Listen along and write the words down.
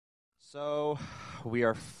So, we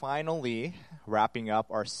are finally wrapping up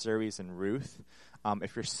our series in Ruth.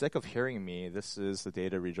 If you're sick of hearing me, this is the day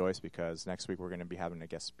to rejoice because next week we're going to be having a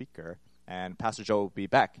guest speaker, and Pastor Joe will be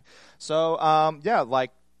back. So,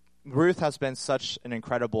 Ruth has been such an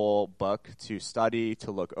incredible book to study,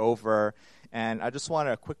 to look over, and I just want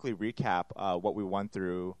to quickly recap what we went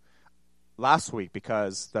through last week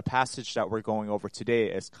because the passage that we're going over today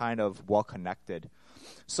is kind of well connected.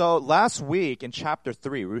 So last week in chapter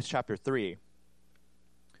 3, Ruth chapter 3,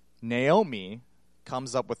 Naomi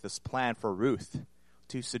comes up with this plan for Ruth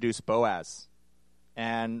to seduce Boaz.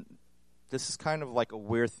 And this is kind of like a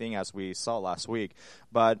weird thing as we saw last week.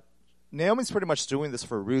 But Naomi's pretty much doing this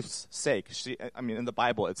for Ruth's sake. In the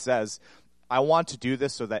Bible it says, I want to do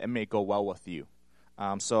this so that it may go well with you.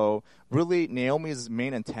 So really Naomi's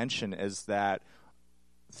main intention is that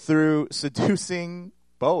through seducing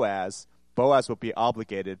Boaz will be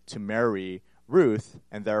obligated to marry Ruth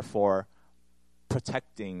and therefore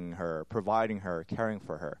protecting her, providing her, caring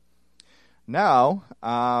for her. Now,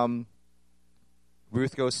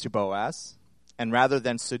 Ruth goes to Boaz, and rather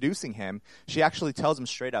than seducing him, she actually tells him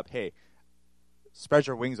straight up, hey, spread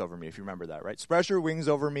your wings over me, if you remember that, right? Spread your wings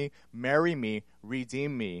over me, marry me,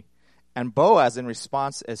 redeem me. And Boaz, in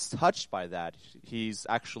response, is touched by that. He's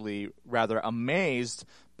actually rather amazed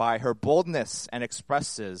by her boldness and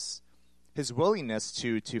expresses his willingness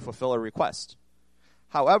to fulfill a request.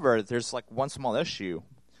 However, there's like one small issue.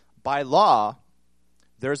 By law,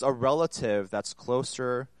 there's a relative that's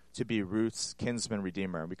closer to be Ruth's kinsman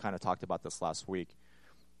redeemer. We kind of talked about this last week.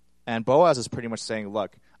 And Boaz is pretty much saying,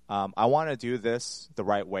 look, I want to do this the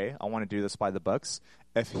right way. I want to do this by the books.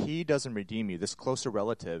 If he doesn't redeem you, this closer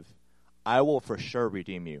relative, I will for sure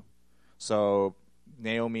redeem you. So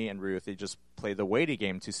Naomi and Ruth, they just play the waiting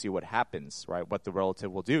game to see what happens, right? What the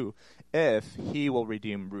relative will do if he will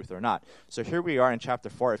redeem Ruth or not. So here we are in chapter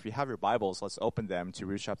 4. If you have your Bibles, let's open them to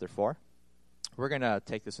Ruth chapter 4. We're going to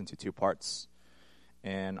take this into two parts.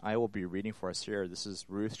 And I will be reading for us here. This is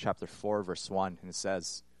Ruth chapter 4, verse 1. And it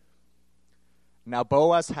says, Now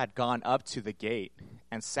Boaz had gone up to the gate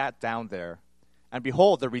and sat down there. And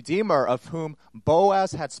behold, the Redeemer of whom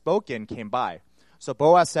Boaz had spoken came by. So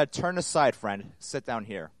Boaz said, Turn aside, friend, sit down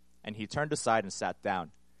here. And he turned aside and sat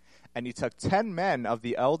down. And he took 10 men of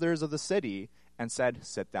the elders of the city and said,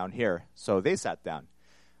 Sit down here. So they sat down.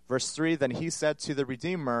 Verse 3, Then he said to the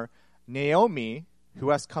Redeemer, Naomi, who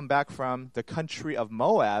has come back from the country of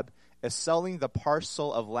Moab, is selling the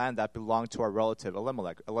parcel of land that belonged to our relative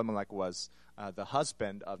Elimelech. Elimelech was the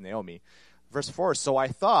husband of Naomi. Verse 4, So I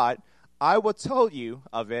thought, I will tell you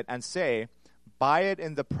of it and say, Buy it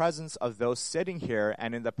in the presence of those sitting here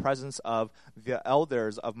and in the presence of the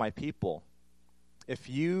elders of my people. If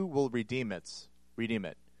you will redeem it.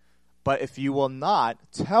 But if you will not,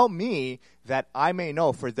 tell me that I may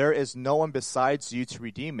know, for there is no one besides you to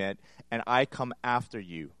redeem it, and I come after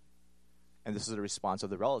you. And this is the response of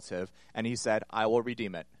the relative. And he said, I will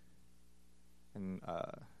redeem it. And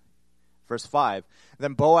verse 5,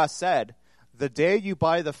 Then Boaz said, The day you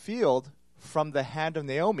buy the field from the hand of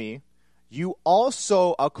Naomi, you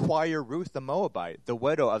also acquire Ruth the Moabite, the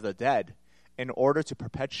widow of the dead, in order to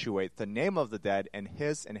perpetuate the name of the dead and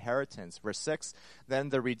his inheritance. Verse 6, Then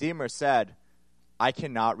the Redeemer said, I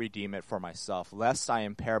cannot redeem it for myself, lest I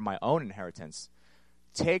impair my own inheritance.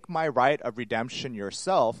 Take my right of redemption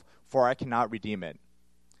yourself, for I cannot redeem it.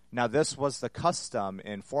 Now this was the custom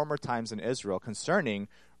in former times in Israel concerning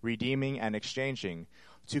redeeming and exchanging.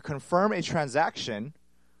 To confirm a transaction,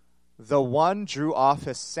 the one drew off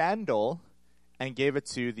his sandal and gave it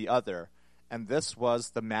to the other. And this was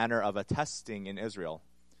the manner of attesting in Israel.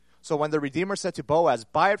 So when the Redeemer said to Boaz,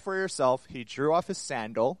 Buy it for yourself, he drew off his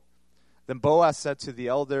sandal. Then Boaz said to the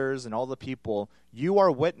elders and all the people, You are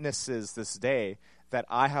witnesses this day that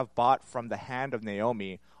I have bought from the hand of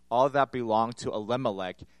Naomi all that belonged to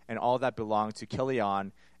Elimelech and all that belonged to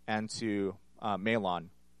Chilion and to Mahlon.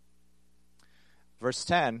 Verse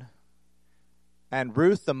 10, And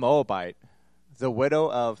Ruth the Moabite, the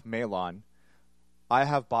widow of Mahlon, I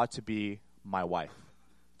have bought to be my wife,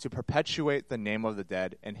 to perpetuate the name of the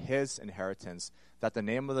dead and his inheritance, that the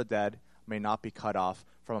name of the dead may not be cut off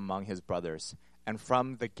from among his brothers, and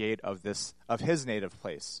from the gate of his native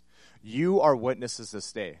place. You are witnesses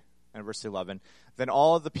this day. And verse 11, Then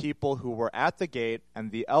all of the people who were at the gate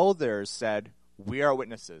and the elders said, We are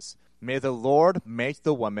witnesses. May the Lord make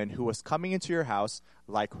the woman who was coming into your house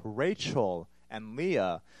like Rachel and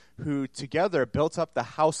Leah, who together built up the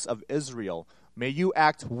house of Israel. May you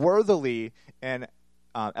act worthily in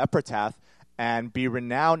Ephrathah and be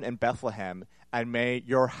renowned in Bethlehem, and may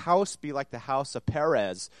your house be like the house of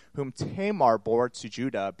Perez, whom Tamar bore to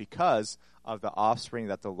Judah, because of the offspring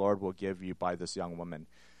that the Lord will give you by this young woman.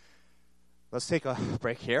 Let's take a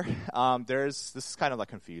break here. This is kind of like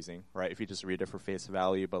confusing, right, if you just read it for face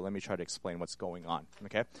value, but let me try to explain what's going on,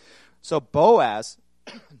 okay? So Boaz,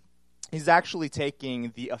 he's actually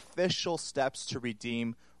taking the official steps to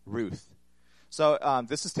redeem Ruth. So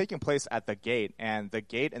this is taking place at the gate, and the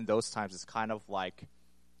gate in those times is kind of like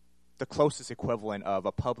the closest equivalent of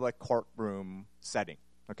a public courtroom setting,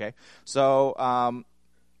 okay? So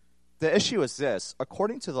the issue is this.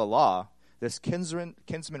 According to the law, this kinsman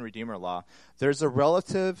redeemer law, there's a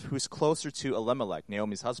relative who's closer to Elimelech,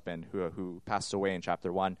 Naomi's husband, who passed away in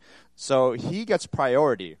chapter 1. So he gets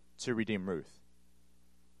priority to redeem Ruth.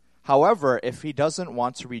 However, if he doesn't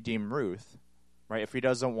want to redeem Ruth, right, if he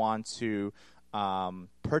doesn't want to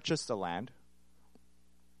purchase the land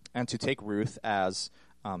and to take Ruth as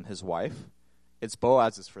his wife, it's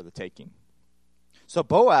Boaz's for the taking. So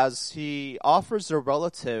Boaz, he offers a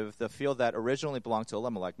relative the field that originally belonged to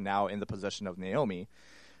Elimelech, now in the possession of Naomi.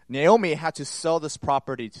 Naomi had to sell this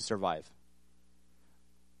property to survive.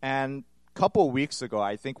 And a couple weeks ago,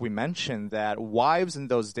 I think we mentioned that wives in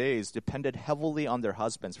those days depended heavily on their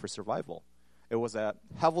husbands for survival. It was a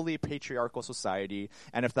heavily patriarchal society,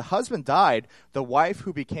 and if the husband died, the wife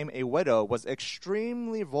who became a widow was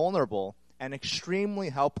extremely vulnerable and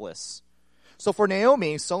extremely helpless. So for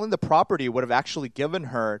Naomi, selling the property would have actually given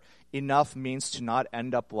her enough means to not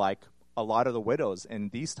end up like a lot of the widows in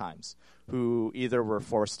these times, who either were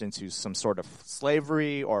forced into some sort of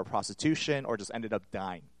slavery or prostitution or just ended up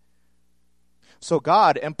dying. So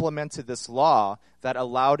God implemented this law that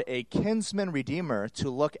allowed a kinsman redeemer to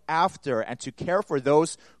look after and to care for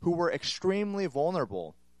those who were extremely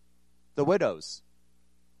vulnerable, the widows.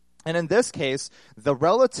 And in this case, the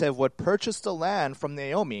relative would purchase the land from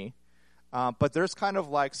Naomi, but there's kind of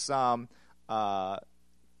like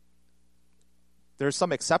there's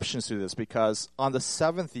some exceptions to this, because on the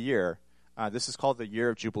 7th year, this is called the year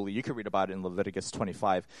of Jubilee. You can read about it in Leviticus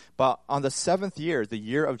 25. But on the 7th year, the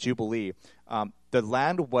year of Jubilee, the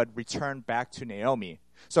land would return back to Naomi.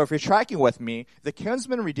 So if you're tracking with me, the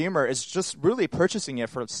kinsman redeemer is just really purchasing it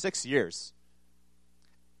for 6 years.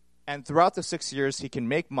 And throughout the 6 years, he can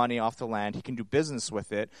make money off the land. He can do business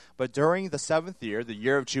with it. But during the 7th year, the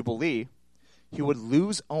year of Jubilee, he would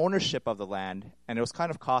lose ownership of the land, and it was kind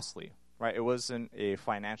of costly. Right? It wasn't a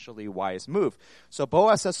financially wise move. So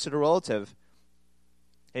Boaz says to the relative,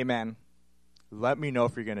 hey man, let me know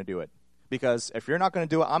if you're going to do it. Because if you're not going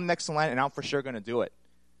to do it, I'm next in line and I'm for sure going to do it.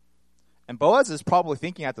 And Boaz is probably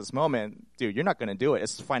thinking at this moment, dude, you're not going to do it.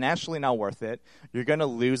 It's financially not worth it. You're going to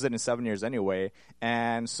lose it in 7 years anyway.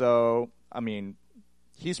 And so, I mean,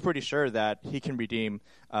 he's pretty sure that he can redeem,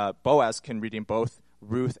 Boaz can redeem both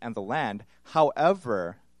Ruth and the land.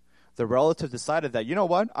 However, the relative decided that, you know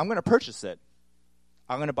what, I'm going to purchase it.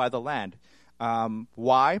 I'm going to buy the land.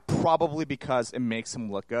 Why? Probably because it makes him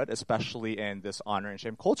look good, especially in this honor and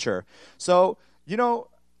shame culture. So, you know,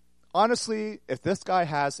 honestly, if this guy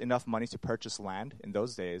has enough money to purchase land in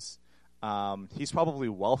those days, he's probably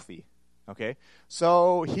wealthy, okay?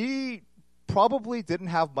 So he probably didn't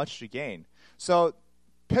have much to gain. So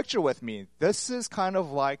picture with me, this is kind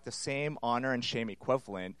of like the same honor and shame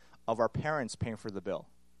equivalent of our parents paying for the bill.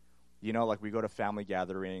 You know, like we go to family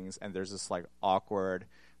gatherings and there's this like awkward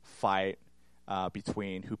fight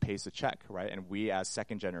between who pays the check, right? And we as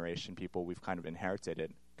second generation people, we've kind of inherited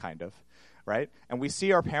it, kind of, right? And we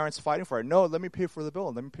see our parents fighting for it. No, let me pay for the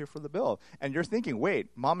bill. Let me pay for the bill. And you're thinking, wait,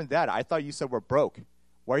 mom and dad, I thought you said we're broke.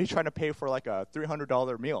 Why are you trying to pay for like a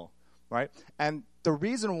 $300 meal, right? And the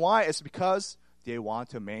reason why is because they want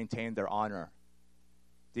to maintain their honor.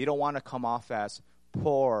 They don't want to come off as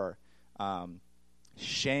poor,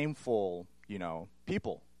 shameful,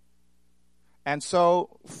 people. And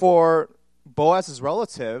so for Boaz's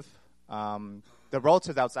relative, the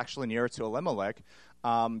relative that was actually nearer to Elimelech,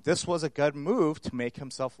 this was a good move to make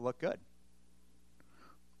himself look good.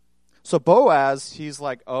 So Boaz, he's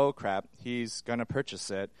like, oh crap, he's going to purchase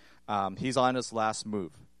it. He's on his last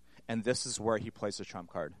move. And this is where he plays the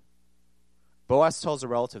trump card. Boaz tells the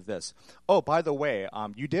relative this, oh, by the way,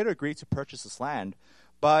 you did agree to purchase this land,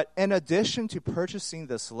 but in addition to purchasing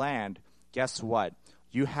this land, guess what?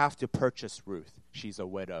 You have to purchase Ruth. She's a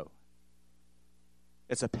widow.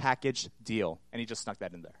 It's a packaged deal. And he just snuck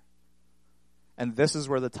that in there. And this is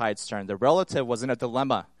where the tides turn. The relative was in a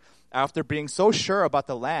dilemma after being so sure about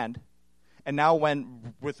the land. And now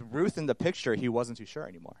when with Ruth in the picture, he wasn't too sure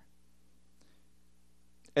anymore.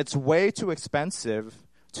 It's way too expensive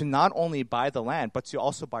to not only buy the land, but to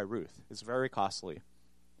also buy Ruth. It's very costly.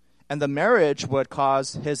 And the marriage would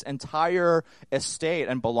cause his entire estate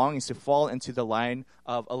and belongings to fall into the line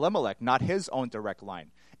of Elimelech, not his own direct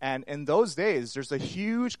line. And in those days, there's a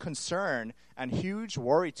huge concern and huge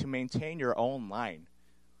worry to maintain your own line.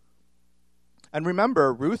 And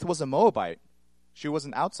remember, Ruth was a Moabite. She was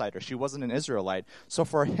an outsider. She wasn't an Israelite. So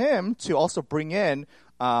for him to also bring in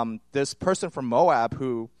this person from Moab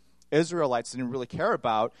who Israelites didn't really care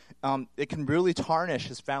about, it can really tarnish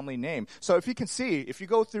his family name. So if you can see, if you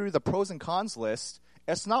go through the pros and cons list,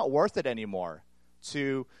 it's not worth it anymore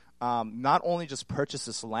to not only just purchase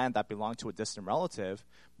this land that belonged to a distant relative,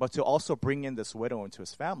 but to also bring in this widow into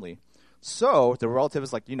his family. So the relative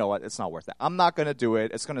is like, you know what, it's not worth it. I'm not going to do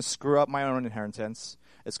it. It's going to screw up my own inheritance.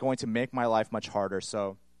 It's going to make my life much harder.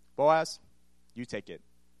 So Boaz, you take it.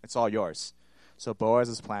 It's all yours. So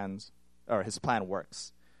Boaz's his plan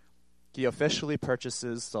works. He officially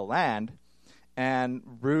purchases the land, and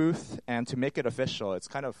Ruth, and to make it official, it's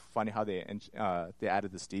kind of funny how they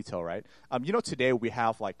added this detail, right? Today we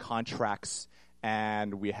have like contracts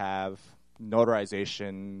and we have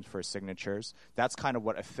notarization for signatures. That's kind of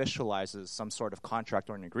what officializes some sort of contract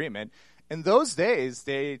or an agreement. In those days,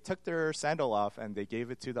 they took their sandal off and they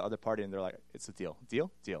gave it to the other party, and they're like, it's a deal.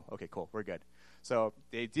 Deal? Deal. Okay, cool. We're good. So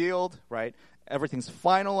they dealed, right? Everything's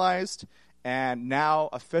finalized, and now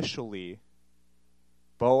officially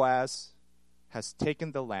Boaz has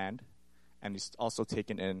taken the land, and he's also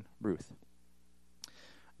taken in Ruth.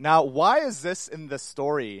 Now, why is this in the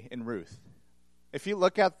story in Ruth? If you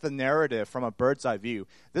look at the narrative from a bird's eye view,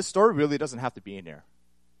 this story really doesn't have to be in here.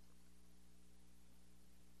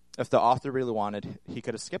 If the author really wanted, he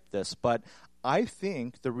could have skipped this. But I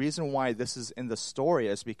think the reason why this is in the story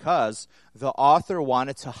is because the author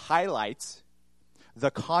wanted to highlight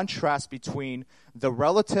the contrast between the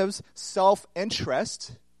relative's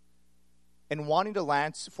self-interest in wanting the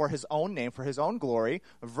land for his own name, for his own glory,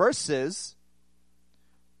 versus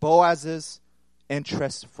Boaz's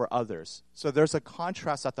interest for others. So there's a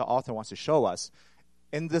contrast that the author wants to show us.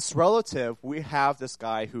 In this relative, we have this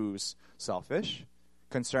guy who's selfish,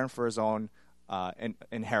 concerned for his own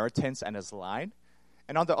inheritance and his line.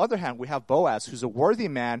 And on the other hand, we have Boaz, who's a worthy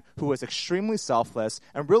man who is extremely selfless,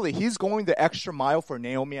 and really he's going the extra mile for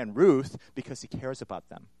Naomi and Ruth because he cares about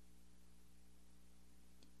them.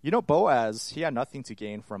 Boaz, he had nothing to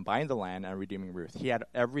gain from buying the land and redeeming Ruth. He had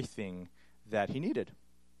everything that he needed.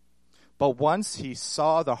 But once he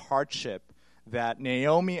saw the hardship that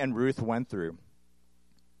Naomi and Ruth went through,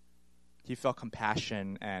 he felt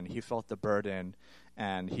compassion and he felt the burden,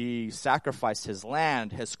 and he sacrificed his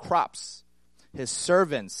land, his crops, his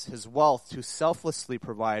servants, his wealth to selflessly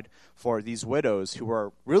provide for these widows who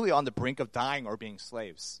were really on the brink of dying or being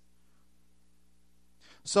slaves.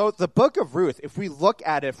 So the book of Ruth, if we look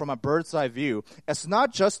at it from a bird's eye view, it's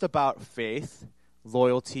not just about faith,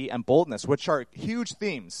 loyalty, and boldness, which are huge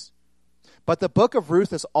themes. But the book of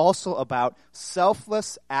Ruth is also about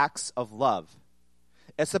selfless acts of love.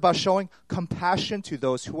 It's about showing compassion to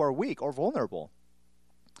those who are weak or vulnerable.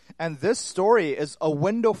 And this story is a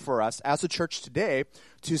window for us as a church today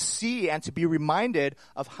to see and to be reminded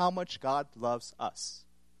of how much God loves us.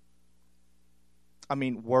 I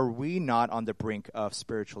mean, were we not on the brink of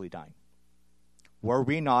spiritually dying? Were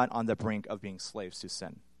we not on the brink of being slaves to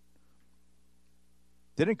sin?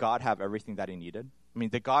 Didn't God have everything that he needed? I mean,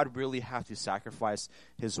 did God really have to sacrifice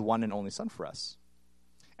his one and only son for us?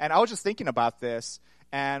 And I was just thinking about this,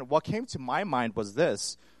 and what came to my mind was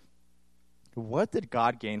this. What did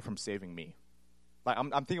God gain from saving me? Like, I'm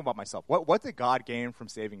thinking about myself. What did God gain from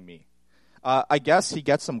saving me? I guess he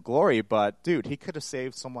gets some glory, but dude, he could have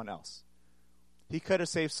saved someone else. He could have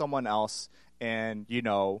saved someone else in, in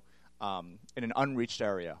an unreached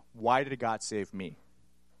area. Why did God save me?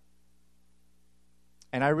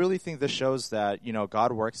 And I really think this shows that,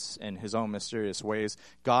 God works in his own mysterious ways.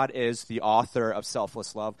 God is the author of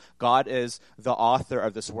selfless love. God is the author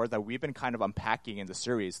of this word that we've been kind of unpacking in the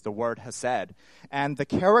series, the word Hesed. And the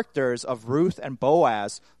characters of Ruth and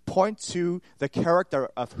Boaz point to the character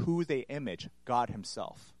of who they image, God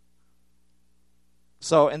himself.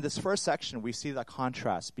 So in this first section, we see the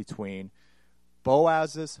contrast between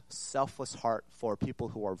Boaz's selfless heart for people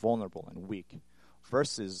who are vulnerable and weak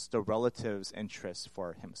versus the relative's interest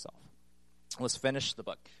for himself. Let's finish the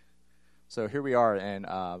book. So here we are in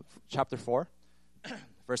chapter 4,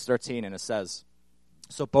 verse 13, and it says,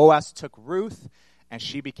 So Boaz took Ruth, and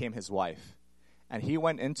she became his wife. And he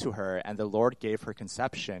went into her, and the Lord gave her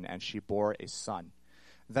conception, and she bore a son.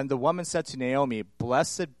 Then the woman said to Naomi,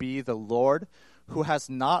 Blessed be the Lord, who has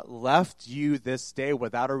not left you this day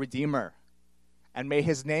without a redeemer, and may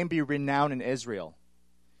his name be renowned in Israel.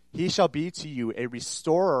 He shall be to you a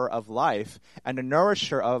restorer of life and a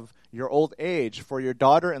nourisher of your old age, for your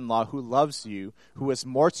daughter-in-law who loves you, who is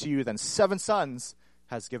more to you than 7 sons,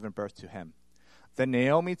 has given birth to him. Then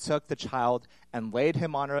Naomi took the child and laid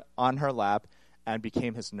him on her lap and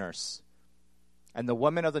became his nurse. And the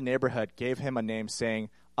women of the neighborhood gave him a name, saying,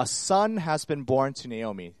 a son has been born to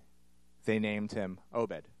Naomi. They named him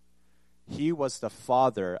Obed. He was the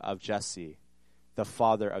father of Jesse, the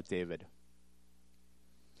father of David.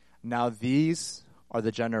 Now these are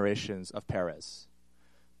the generations of Perez.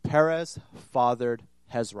 Perez fathered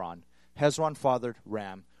Hezron. Hezron fathered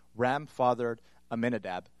Ram. Ram fathered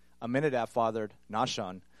Amminadab. Amminadab fathered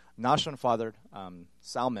Nahshon. Nahshon fathered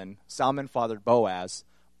Salmon. Salmon fathered Boaz.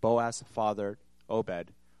 Boaz fathered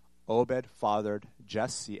Obed. Obed fathered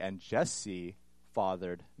Jesse, and Jesse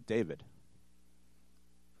fathered David.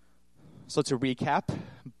 So to recap,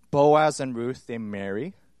 Boaz and Ruth, they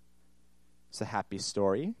marry. It's a happy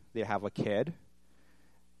story. They have a kid.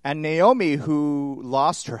 And Naomi, who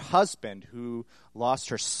lost her husband, who lost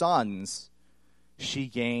her sons, she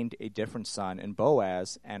gained a different son in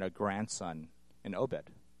Boaz and a grandson in Obed.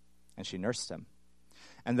 And she nursed him.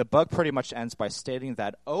 And the book pretty much ends by stating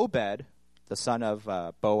that Obed, the son of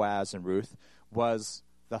Boaz and Ruth, was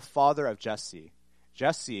the father of Jesse.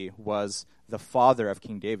 Jesse was the father of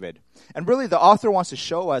King David. And really, the author wants to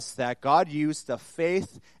show us that God used the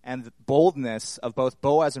faith and the boldness of both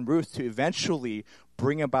Boaz and Ruth to eventually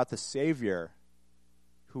bring about the Savior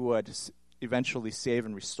who would eventually save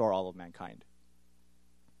and restore all of mankind.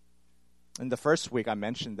 In the first week, I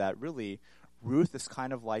mentioned that really, Ruth is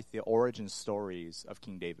kind of like the origin stories of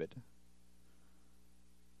King David.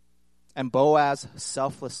 And Boaz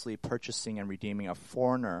selflessly purchasing and redeeming a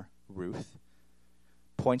foreigner, Ruth,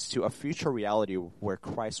 points to a future reality where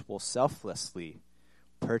Christ will selflessly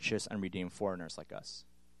purchase and redeem foreigners like us,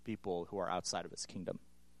 people who are outside of his kingdom.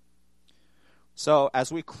 So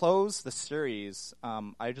as we close the series,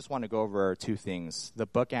 I just want to go over 2 things. The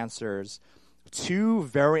book answers 2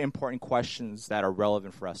 very important questions that are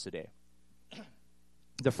relevant for us today.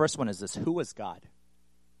 The first one is this: who is God?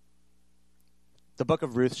 The book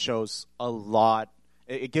of Ruth shows a lot.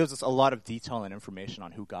 It gives us a lot of detail and information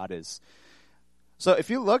on who God is. So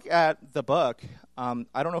if you look at the book, I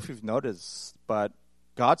don't know if you've noticed, but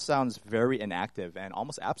God sounds very inactive and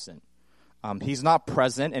almost absent. He's not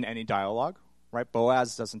present in any dialogue, right?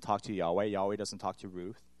 Boaz doesn't talk to Yahweh. Yahweh doesn't talk to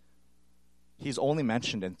Ruth. He's only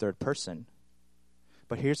mentioned in third person.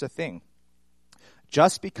 But here's the thing.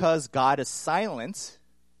 Just because God is silent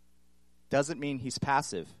doesn't mean he's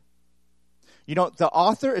passive. You know, the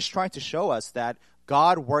author is trying to show us that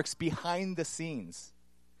God works behind the scenes.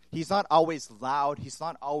 He's not always loud. He's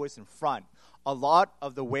not always in front. A lot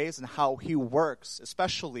of the ways and how he works,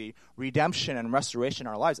 especially redemption and restoration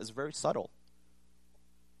in our lives, is very subtle.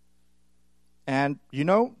 And, you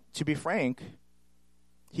know, to be frank,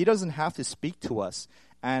 he doesn't have to speak to us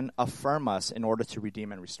and affirm us in order to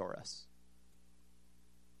redeem and restore us.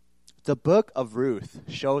 The book of Ruth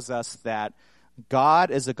shows us that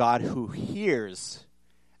God is a God who hears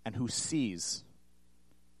and who sees.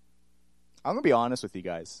 I'm going to be honest with you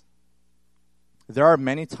guys. There are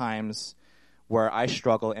many times where I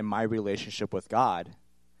struggle in my relationship with God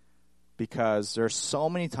because there's so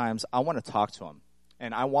many times I want to talk to him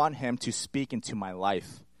and I want him to speak into my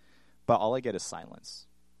life, but all I get is silence.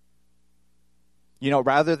 You know,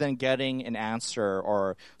 rather than getting an answer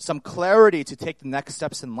or some clarity to take the next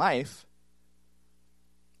steps in life,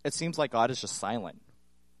 it seems like God is just silent.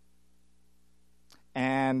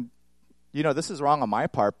 And, you know, this is wrong on my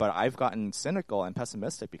part, but I've gotten cynical and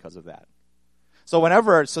pessimistic because of that. So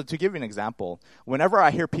to give you an example, whenever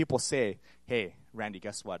I hear people say, hey, Randy,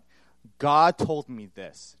 guess what? God told me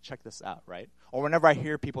this. Check this out, right? Or whenever I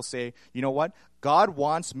hear people say, you know what? God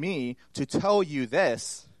wants me to tell you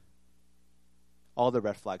this. All the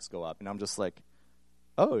red flags go up. And I'm just like,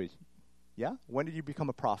 oh, yeah? When did you become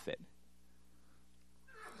a prophet?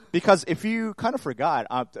 Because if you kind of forgot,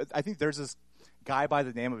 I think there's this guy by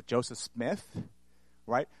the name of Joseph Smith,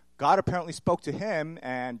 right? God apparently spoke to him,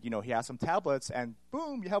 and, you know, he has some tablets, and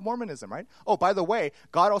boom, you have Mormonism, right? Oh, by the way,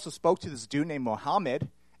 God also spoke to this dude named Muhammad,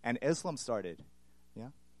 and Islam started. Yeah?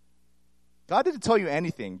 God didn't tell you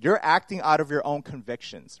anything. You're acting out of your own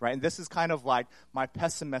convictions, right? And this is kind of like my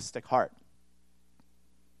pessimistic heart.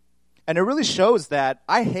 And it really shows that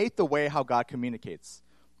I hate the way how God communicates.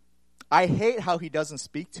 I hate how he doesn't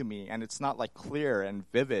speak to me, and it's not, like, clear and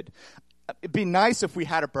vivid. It'd be nice if we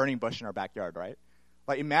had a burning bush in our backyard, right?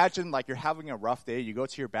 Like, imagine, like, you're having a rough day. You go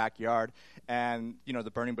to your backyard, and, you know,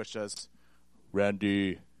 the burning bush says,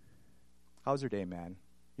 Randy, how's your day, man?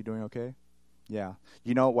 You doing okay? Yeah.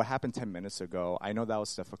 You know, what happened 10 minutes ago, I know that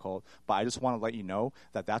was difficult, but I just want to let you know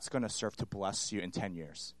that that's going to serve to bless you in 10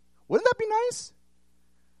 years. Wouldn't that be nice?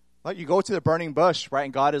 Like, you go to the burning bush, right,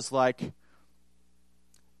 and God is like,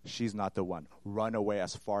 she's not the one. Run away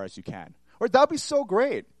as far as you can. Or that would be so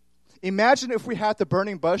great. Imagine if we had the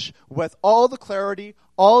burning bush with all the clarity,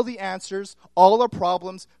 all the answers, all our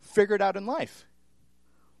problems figured out in life.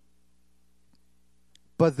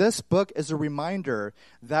 But this book is a reminder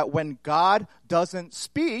that when God doesn't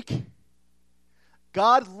speak,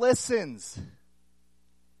 God listens.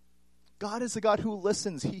 God is a God who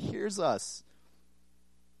listens. He hears us.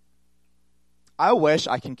 I wish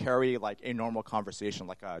I can carry like a normal conversation,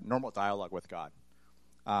 like a normal dialogue with God.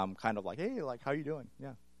 Kind of like, hey, like, how you doing?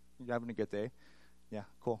 Yeah. You having a good day? Yeah,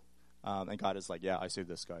 cool. And God is like, yeah, I saved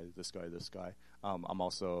this guy, this guy, this guy. I'm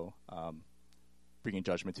also bringing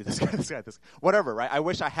judgment to this guy, this guy, this guy. Whatever, right? I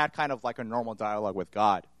wish I had kind of like a normal dialogue with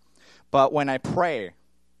God. But when I pray,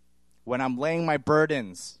 when I'm laying my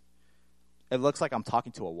burdens, it looks like I'm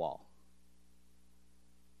talking to a wall.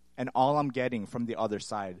 And all I'm getting from the other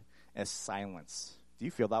side is silence. Do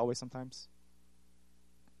you feel that way sometimes?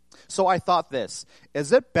 So I thought this,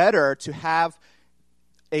 is it better to have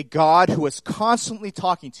a God who is constantly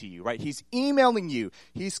talking to you, right? He's emailing you,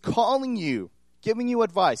 he's calling you, giving you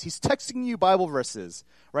advice, he's texting you Bible verses,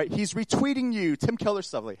 right? He's retweeting you Tim Keller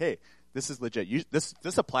stuff like, hey, this is legit.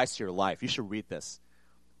 This applies to your life. You should read this.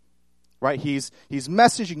 Right? He's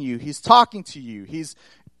messaging you, he's talking to you, he's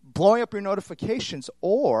blowing up your notifications.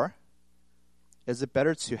 Or is it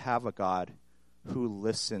better to have a God who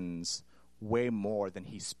listens way more than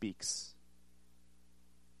he speaks?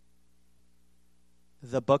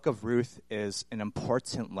 The book of Ruth is an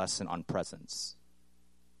important lesson on presence.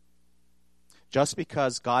 Just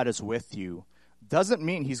because God is with you doesn't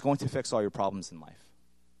mean he's going to fix all your problems in life.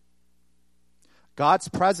 God's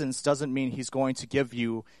presence doesn't mean he's going to give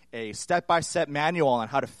you a step-by-step manual on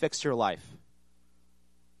how to fix your life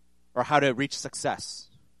or how to reach success.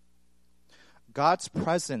 God's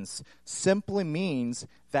presence simply means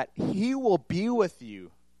that he will be with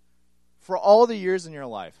you for all the years in your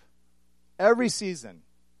life, every season.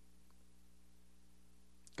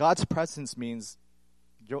 God's presence means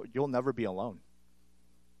you'll never be alone.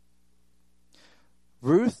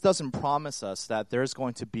 Ruth doesn't promise us that there's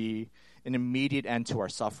going to be an immediate end to our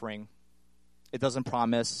suffering. It doesn't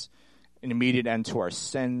promise an immediate end to our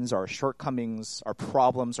sins, our shortcomings, our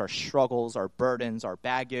problems, our struggles, our burdens, our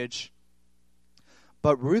baggage.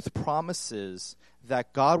 But Ruth promises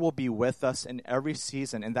that God will be with us in every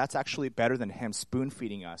season, and that's actually better than him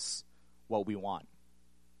spoon-feeding us what we want.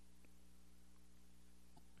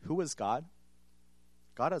 Who is God?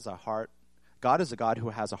 God is a heart. God is a God who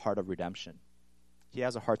has a heart of redemption. He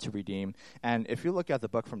has a heart to redeem. And if you look at the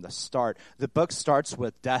book from the start, the book starts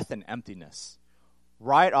with death and emptiness.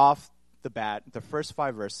 Right off the bat, the first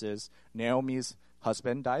 5 verses, Naomi's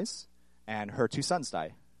husband dies, and her 2 sons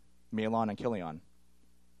die, Mahlon and Chilion.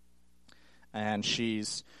 And she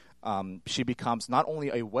becomes not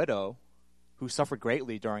only a widow who suffered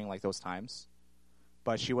greatly during like those times,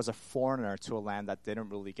 but she was a foreigner to a land that didn't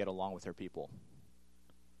really get along with her people.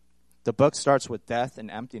 The book starts with death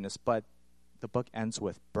and emptiness, but the book ends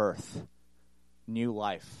with birth, new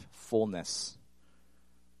life, fullness.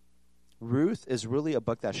 Ruth is really a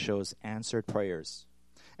book that shows answered prayers.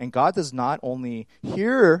 And God does not only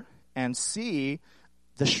hear and see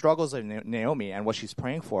the struggles of Naomi and what she's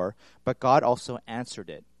praying for, but God also answered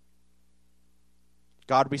it.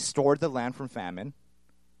 God restored the land from famine.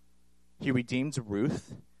 He redeemed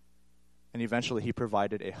Ruth, and eventually he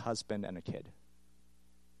provided a husband and a kid.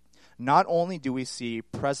 Not only do we see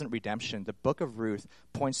present redemption, the book of Ruth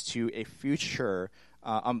points to a future,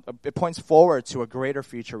 it points forward to a greater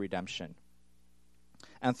future redemption.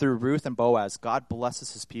 And through Ruth and Boaz, God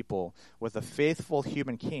blesses his people with a faithful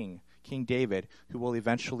human king, King David, who will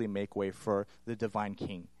eventually make way for the divine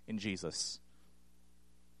king in Jesus.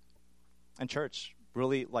 And church,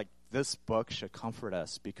 really, like, this book should comfort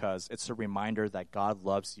us because it's a reminder that God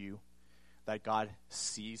loves you, that God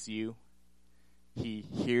sees you, he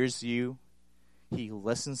hears you, he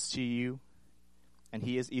listens to you, and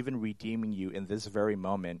he is even redeeming you in this very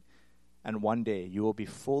moment. And one day you will be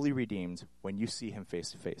fully redeemed when you see him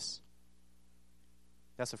face to face.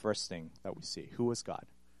 That's the first thing that we see. Who is God?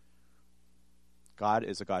 God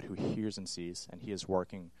is a God who hears and sees, and he is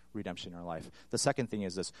working redemption in our life. The second thing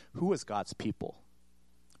is this: who is God's people?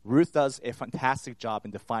 Ruth does a fantastic job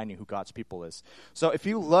in defining who God's people is. So if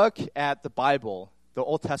you look at the Bible, the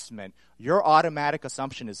Old Testament, your automatic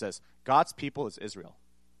assumption is this: God's people is Israel,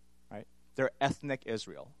 right? They're ethnic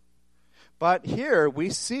Israel. But here we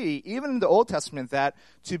see, even in the Old Testament, that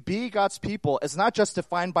to be God's people is not just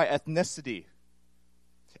defined by ethnicity.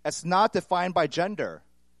 It's not defined by gender,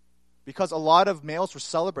 because a lot of males were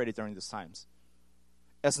celebrated during these times.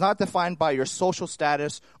 It's not defined by your social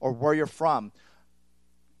status or where you're from.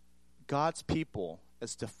 God's people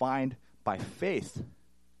is defined by faith.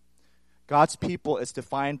 God's people is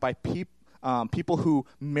defined by people who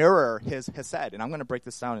mirror his hesed. And I'm going to break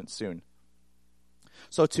this down soon.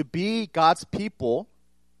 So to be God's people,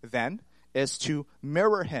 then, is to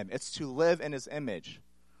mirror him. It's to live in his image.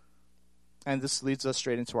 And this leads us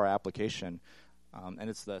straight into our application. And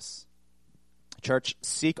it's this. Church,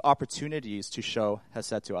 seek opportunities to show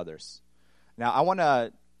hesed to others. Now,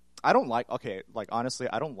 honestly, I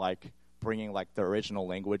don't like bringing like the original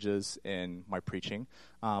languages in my preaching.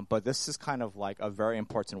 But this is kind of like a very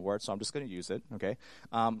important word, so I'm just going to use it, okay?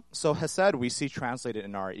 So hesed, we see translated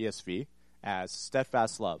in our ESV as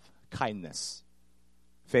steadfast love, kindness,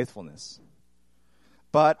 faithfulness.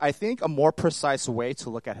 But I think a more precise way to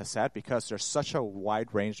look at hesed, because there's such a wide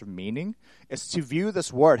range of meaning, is to view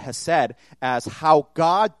this word hesed as how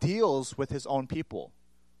God deals with his own people.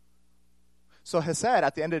 So hesed,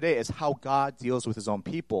 at the end of the day, is how God deals with his own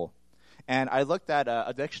people. And I looked at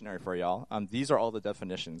a dictionary for y'all. These are all the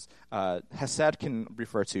definitions. Hesed can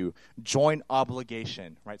refer to joint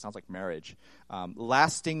obligation, right? Sounds like marriage.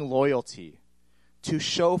 Lasting loyalty, to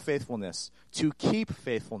show faithfulness, to keep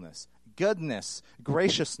faithfulness, goodness,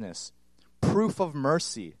 graciousness, proof of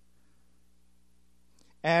mercy.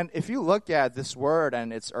 And if you look at this word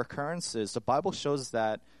and its occurrences, the Bible shows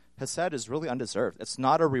that hesed is really undeserved. It's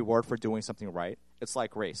not a reward for doing something right. It's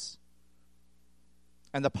like grace.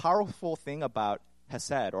 And the powerful thing about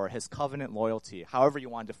hesed, or his covenant loyalty, however you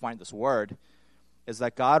want to define this word, is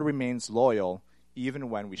that God remains loyal even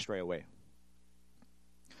when we stray away.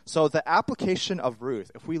 So the application of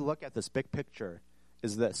Ruth, if we look at this big picture,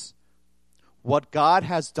 is this. What God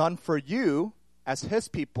has done for you as his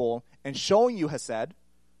people and showing you hesed,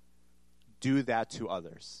 do that to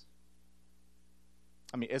others.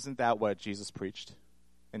 I mean, isn't that what Jesus preached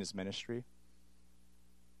in his ministry?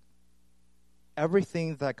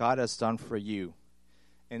 Everything that God has done for you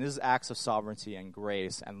in his acts of sovereignty and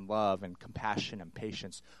grace and love and compassion and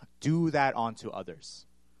patience, do that onto others.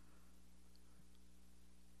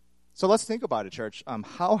 So let's think about it, church.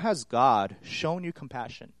 How has God shown you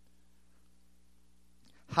compassion?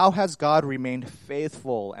 How has God remained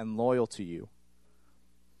faithful and loyal to you?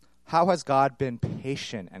 How has God been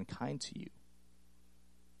patient and kind to you?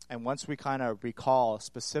 And once we kind of recall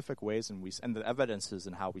specific ways and the evidences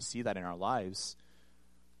and how we see that in our lives,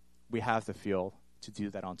 we have the feel to do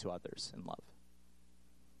that onto others in love.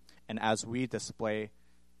 And as we display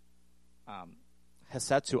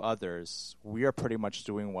hesed to others, we are pretty much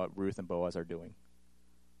doing what Ruth and Boaz are doing.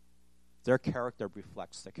 Their character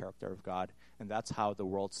reflects the character of God, and that's how the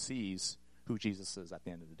world sees who Jesus is at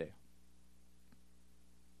the end of the day.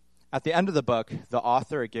 At the end of the book, the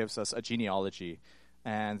author gives us a genealogy,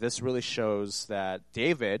 and this really shows that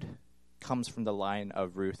David comes from the line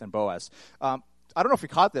of Ruth and Boaz. I don't know if you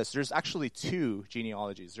caught this. There's actually two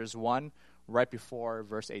genealogies. There's one right before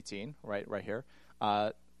verse 18, right here.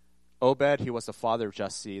 Obed, he was the father of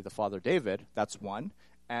Jesse, the father of David. That's one.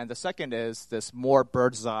 And the second is this more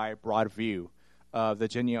bird's eye, broad view of the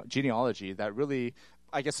genealogy that really,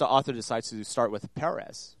 I guess the author decides to start with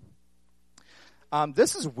Perez.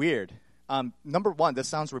 This is weird. Number one, this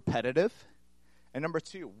sounds repetitive. And number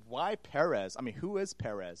two, why Perez? I mean, who is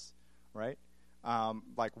Perez, right?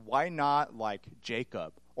 Why not like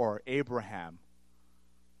Jacob or Abraham?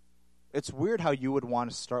 It's weird how you would want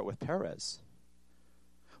to start with Perez.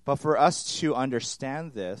 But for us to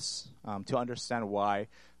understand this, to understand why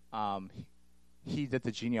he did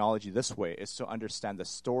the genealogy this way, is to understand the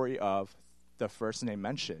story of the first name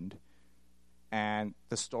mentioned and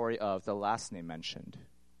the story of the last name mentioned.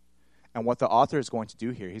 And what the author is going to do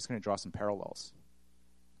here, he's going to draw some parallels.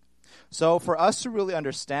 So for us to really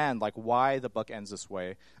understand why the book ends this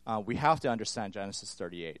way, we have to understand Genesis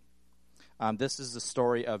 38. This is the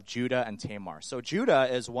story of Judah and Tamar. So Judah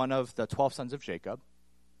is one of the 12 sons of Jacob.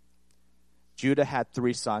 Judah had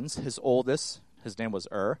 3 sons. His oldest, his name was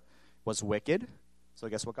was wicked. So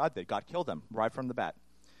guess what God did? God killed him right from the bat.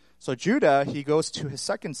 So Judah, he goes to his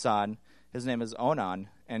second son. His name is Onan.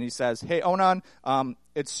 And he says, hey, Onan,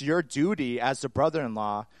 it's your duty as the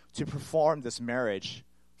brother-in-law to perform this marriage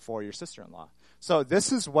for your sister-in-law. So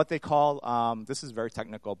this is what they call, this is very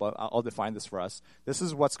technical, but I'll define this for us. This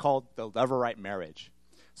is what's called the Levirate marriage.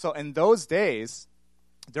 So in those days,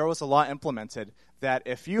 there was a law implemented that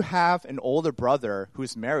if you have an older brother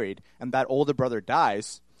who's married and that older brother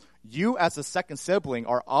dies, You, as a second sibling,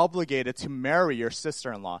 are obligated to marry your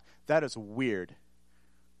sister-in-law. That is weird.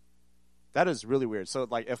 That is really weird. So,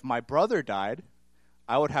 like, if my brother died,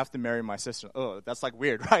 I would have to marry my sister. Oh, that's, like,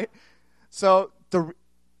 weird, right? So,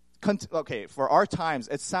 for our times,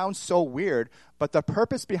 it sounds so weird, but the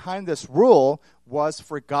purpose behind this rule was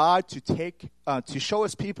for God to show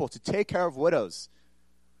his people to take care of widows.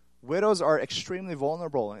 Widows are extremely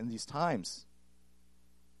vulnerable in these times.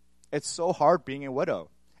 It's so hard being a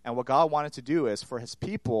widow. And what God wanted to do is for his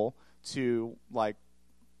people to, like,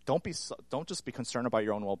 don't just be concerned about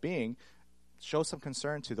your own well-being. Show some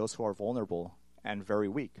concern to those who are vulnerable and very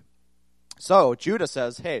weak. So Judah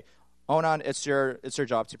says, hey, Onan, it's your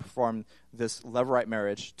job to perform this Levirate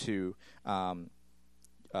marriage to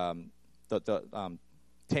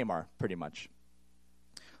Tamar, pretty much.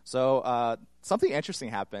 So something interesting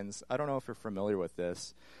happens. I don't know if you're familiar with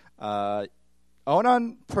this.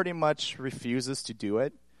 Onan pretty much refuses to do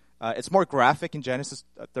it. It's more graphic in Genesis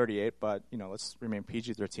 38, but let's remain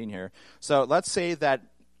PG-13 here. So let's say that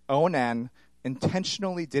Onan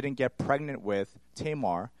intentionally didn't get pregnant with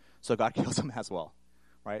Tamar, so God kills him as well.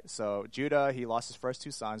 Right? So Judah, he lost his first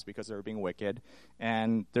two sons because they were being wicked.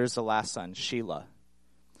 And there's the last son, Shelah.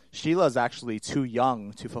 Shelah is actually too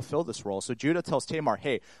young to fulfill this role. So Judah tells Tamar,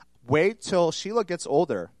 hey, wait till Shelah gets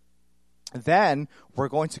older. Then we're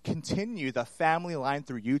going to continue the family line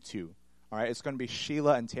through you two. All right? It's going to be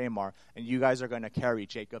Shelah and Tamar, and you guys are going to carry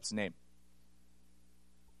Jacob's name.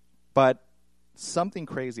 But something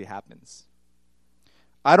crazy happens.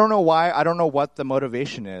 I don't know why. I don't know what the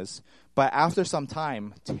motivation is. But after some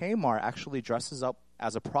time, Tamar actually dresses up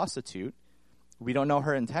as a prostitute. We don't know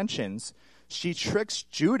her intentions. She tricks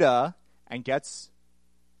Judah and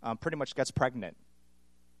pretty much gets pregnant.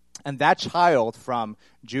 And that child from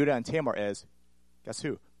Judah and Tamar is, guess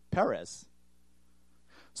who? Perez.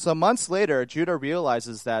 So months later, Judah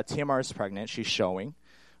realizes that Tamar is pregnant. She's showing.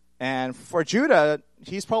 And for Judah,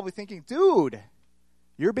 he's probably thinking, dude,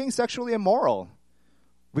 you're being sexually immoral.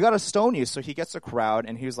 We got to stone you. So he gets a crowd,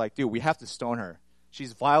 and he was like, dude, we have to stone her.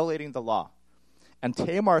 She's violating the law. And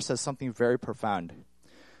Tamar says something very profound.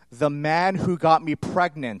 The man who got me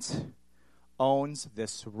pregnant owns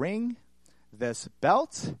this ring, this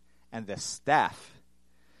belt, and this staff.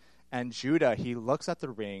 And Judah, he looks at the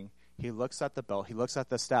ring, he looks at the belt, he looks at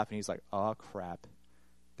the staff, and he's like, oh, crap.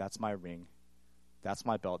 That's my ring. That's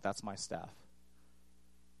my belt. That's my staff.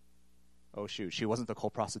 Oh, shoot. She wasn't the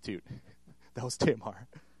co-prostitute. That was Tamar.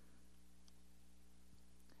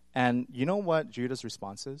 And you know what Judah's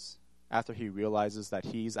response is after he realizes that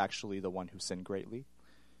he's actually the one who sinned greatly?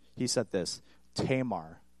 He said this,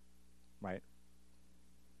 Tamar, right,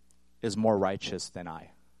 is more righteous than I.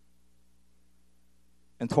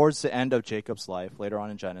 And towards the end of Jacob's life, later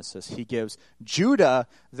on in Genesis, he gives Judah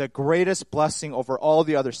the greatest blessing over all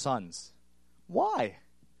the other sons. Why?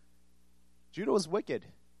 Judah was wicked.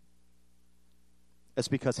 It's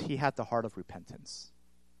because he had the heart of repentance.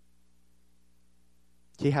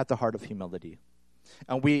 He had the heart of humility.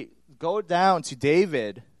 And we go down to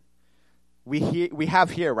David. We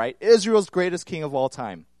have here, right, Israel's greatest king of all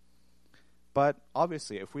time. But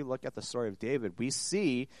obviously, if we look at the story of David, we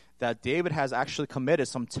see that David has actually committed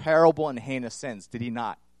some terrible and heinous sins, did he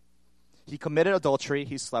not? He committed adultery.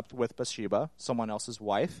 He slept with Bathsheba, someone else's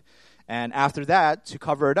wife. And after that, to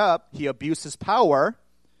cover it up, he abused his power.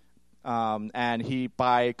 And he,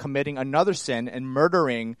 by committing another sin and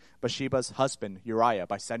murdering Bathsheba's husband, Uriah,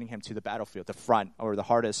 by sending him to the battlefield, the front, or the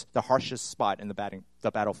harshest spot in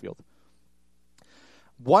the battlefield.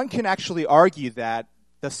 One can actually argue that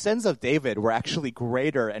the sins of David were actually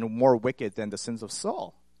greater and more wicked than the sins of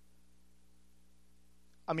Saul.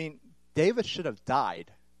 I mean, David should have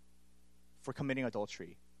died for committing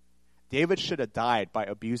adultery. David should have died by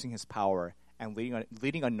abusing his power and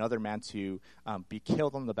leading another man to be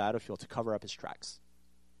killed on the battlefield to cover up his tracks.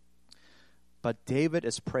 But David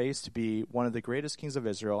is praised to be one of the greatest kings of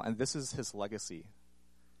Israel, and this is his legacy.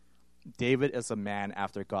 David is a man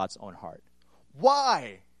after God's own heart.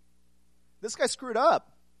 Why? This guy screwed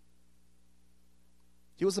up.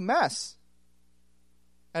 He was a mess.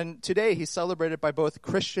 And today he's celebrated by both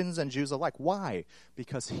Christians and Jews alike. Why?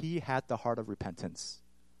 Because he had the heart of repentance.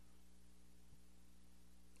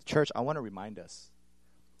 Church, I want to remind us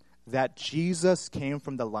that Jesus came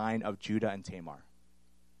from the line of Judah and Tamar.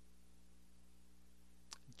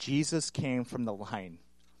 Jesus came from the line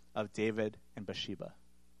of David and Bathsheba.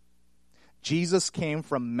 Jesus came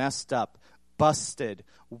from messed up, busted,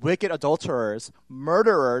 wicked adulterers,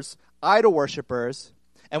 murderers, idol worshipers.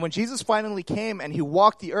 And when Jesus finally came and he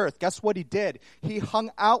walked the earth, guess what he did? He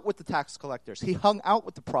hung out with the tax collectors. He hung out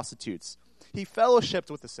with the prostitutes. He fellowshiped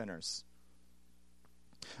with the sinners.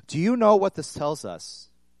 Do you know what this tells us?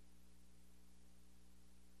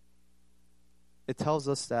 It tells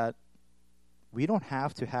us that we don't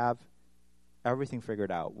have to have everything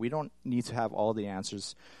figured out. We don't need to have all the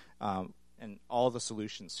answers and all the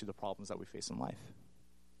solutions to the problems that we face in life.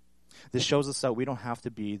 This shows us that we don't have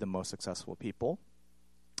to be the most successful people.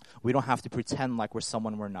 We don't have to pretend like we're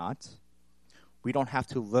someone we're not. We don't have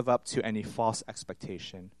to live up to any false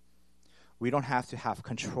expectation. We don't have to have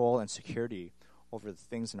control and security over the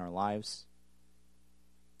things in our lives.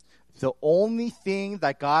 The only thing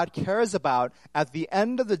that God cares about at the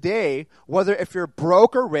end of the day, whether if you're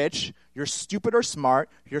broke or rich, you're stupid or smart,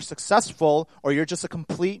 you're successful, or you're just a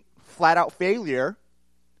complete flat-out failure,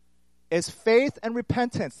 is faith and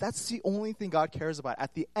repentance. That's the only thing God cares about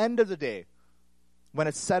at the end of the day, when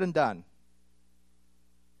it's said and done.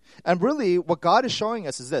 And really, what God is showing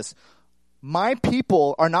us is this. My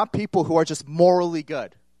people are not people who are just morally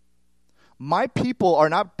good. My people are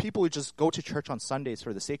not people who just go to church on Sundays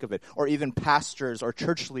for the sake of it, or even pastors or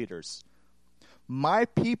church leaders. My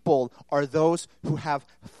people are those who have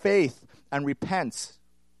faith and repent.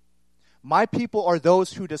 My people are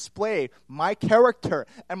those who display my character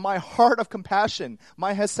and my heart of compassion,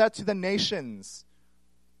 my hesed to the nations.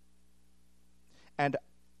 And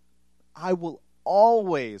I will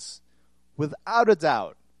always, without a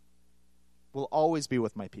doubt, will always be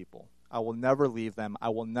with my people. I will never leave them. I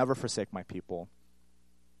will never forsake my people.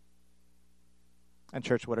 And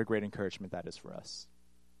church, what a great encouragement that is for us.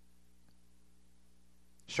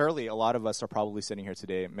 Surely a lot of us are probably sitting here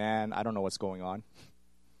today, man, I don't know what's going on.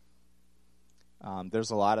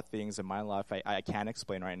 There's a lot of things in my life I can't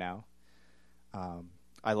explain right now.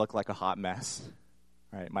 I look like a hot mess.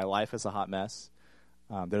 Right? My life is a hot mess.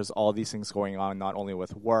 There's all these things going on, not only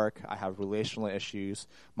with work. I have relational issues.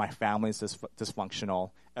 My family's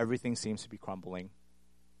dysfunctional. Everything seems to be crumbling.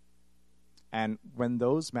 And when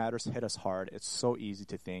those matters hit us hard, it's so easy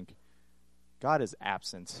to think, God is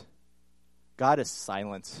absent. God is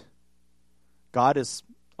silent. God is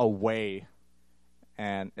away.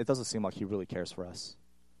 And it doesn't seem like he really cares for us.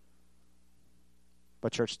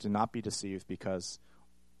 But church, do not be deceived, because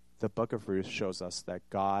the book of Ruth shows us that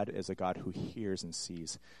God is a God who hears and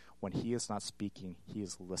sees. When he is not speaking, he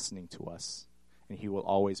is listening to us, and he will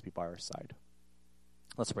always be by our side.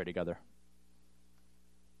 Let's pray together.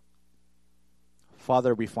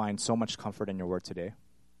 Father, we find so much comfort in your word today.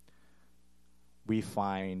 We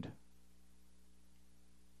find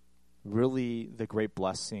really the great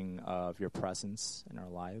blessing of your presence in our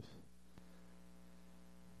life.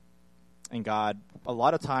 And God, a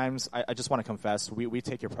lot of times, I just want to confess, we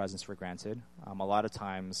take your presence for granted. A lot of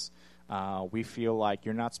times, we feel like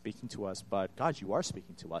you're not speaking to us, but God, you are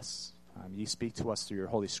speaking to us. You speak to us through your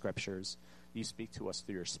holy scriptures. You speak to us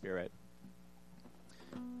through your spirit.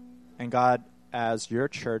 And God, as your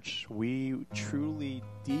church, we truly,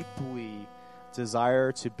 deeply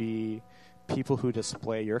desire to be people who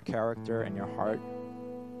display your character and your heart.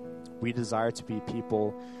 We desire to be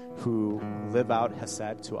people who live out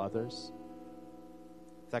hesed to others.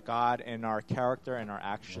 That God, in our character and our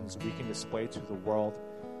actions, we can display to the world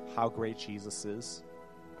how great Jesus is.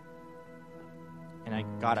 And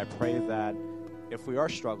God, I pray that if we are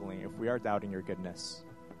struggling, if we are doubting your goodness,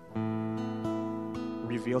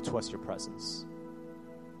 reveal to us your presence.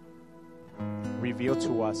 Reveal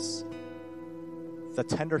to us the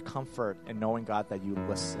tender comfort in knowing, God, that you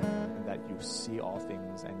listen and that you see all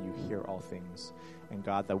things and you hear all things. And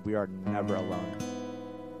God, that we are never alone.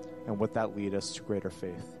 And would that lead us to greater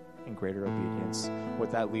faith and greater obedience?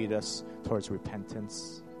 Would that lead us towards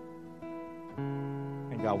repentance?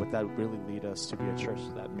 And God, would that really lead us to be a church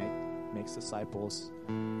that makes disciples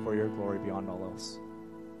for your glory beyond all else?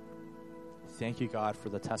 Thank you, God, for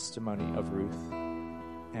the testimony of Ruth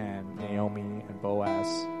and Naomi and Boaz.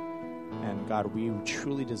 And God, we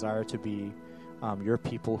truly desire to be your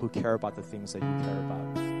people who care about the things that you care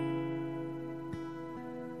about.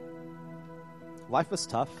 Life is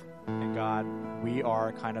tough, and God, we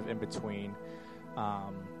are kind of in between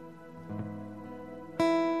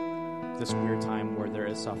this weird time where there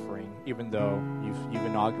is suffering, even though you've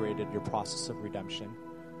inaugurated your process of redemption.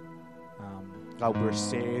 God, we're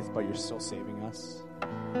saved, but you're still saving us.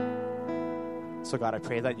 So God, I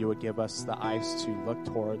pray that you would give us the eyes to look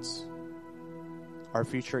towards our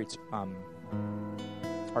future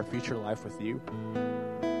life with you.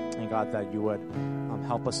 And God, that you would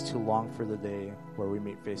help us to long for the day where we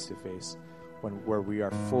meet face to face, where we are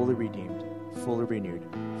fully redeemed, fully renewed,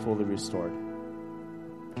 fully restored.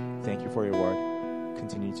 Thank you for your word.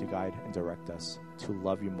 Continue to guide and direct us to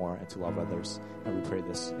love you more and to love others. And we pray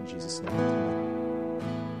this in Jesus' name. Amen.